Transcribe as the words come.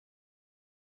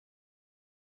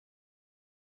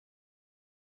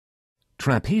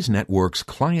Trapeze Networks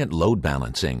client load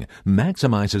balancing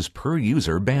maximizes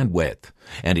per-user bandwidth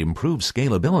and improves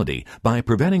scalability by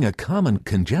preventing a common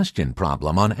congestion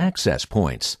problem on access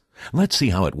points. Let's see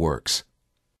how it works.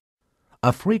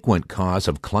 A frequent cause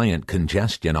of client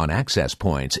congestion on access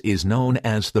points is known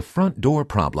as the front door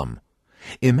problem.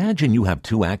 Imagine you have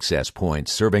two access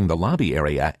points serving the lobby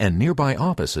area and nearby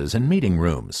offices and meeting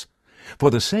rooms.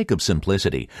 For the sake of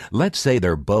simplicity, let's say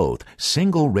they're both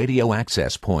single radio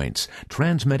access points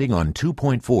transmitting on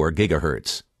 2.4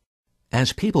 gigahertz.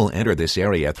 As people enter this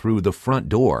area through the front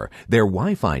door, their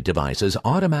Wi-Fi devices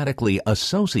automatically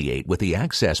associate with the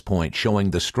access point showing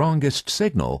the strongest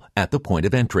signal at the point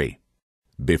of entry.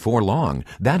 Before long,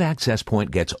 that access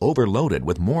point gets overloaded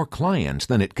with more clients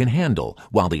than it can handle,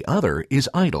 while the other is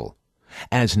idle.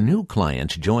 As new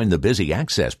clients join the busy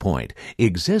access point,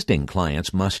 existing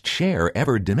clients must share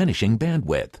ever-diminishing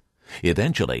bandwidth.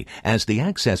 Eventually, as the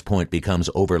access point becomes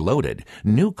overloaded,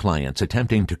 new clients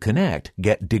attempting to connect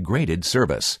get degraded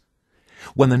service.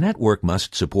 When the network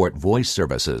must support voice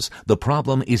services, the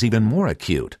problem is even more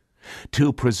acute.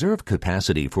 To preserve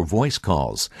capacity for voice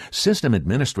calls, system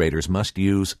administrators must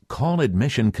use call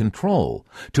admission control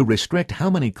to restrict how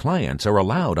many clients are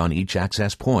allowed on each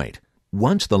access point.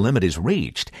 Once the limit is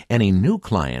reached, any new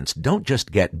clients don't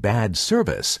just get bad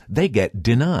service, they get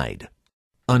denied.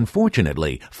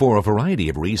 Unfortunately, for a variety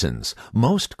of reasons,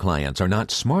 most clients are not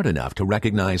smart enough to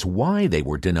recognize why they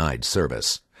were denied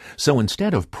service. So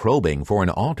instead of probing for an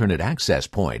alternate access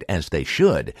point as they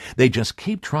should, they just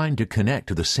keep trying to connect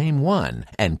to the same one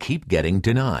and keep getting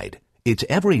denied. It's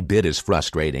every bit as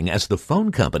frustrating as the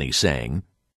phone company saying,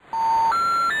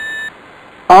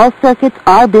 "All circuits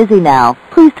are busy now.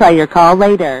 Please try your call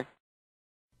later."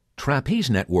 Trapeze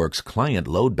Networks client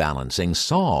load balancing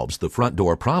solves the front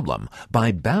door problem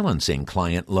by balancing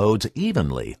client loads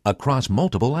evenly across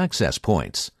multiple access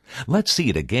points. Let's see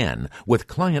it again with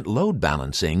client load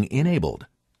balancing enabled.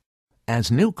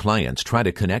 As new clients try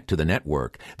to connect to the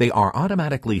network, they are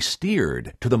automatically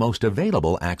steered to the most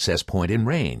available access point in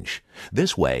range.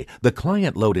 This way, the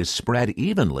client load is spread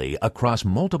evenly across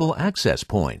multiple access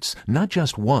points, not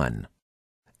just one.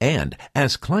 And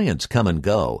as clients come and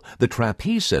go, the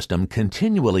Trapeze system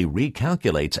continually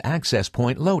recalculates access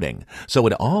point loading, so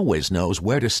it always knows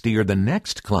where to steer the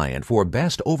next client for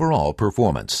best overall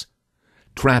performance.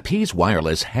 Trapeze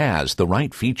Wireless has the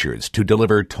right features to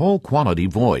deliver toll-quality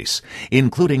voice,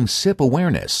 including SIP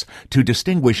awareness to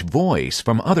distinguish voice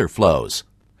from other flows,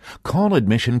 call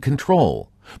admission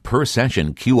control,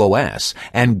 per-session QoS,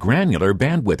 and granular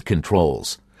bandwidth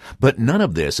controls. But none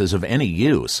of this is of any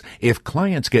use if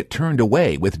clients get turned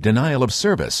away with denial of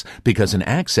service because an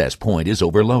access point is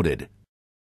overloaded.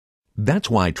 That's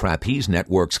why Trapeze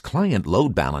Networks client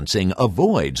load balancing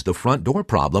avoids the front door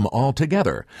problem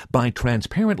altogether by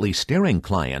transparently steering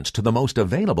clients to the most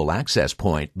available access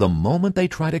point the moment they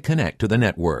try to connect to the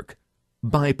network.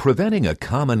 By preventing a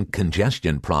common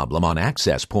congestion problem on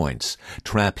access points,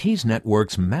 Trapeze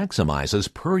Networks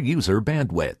maximizes per-user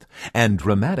bandwidth and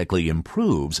dramatically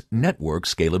improves network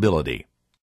scalability.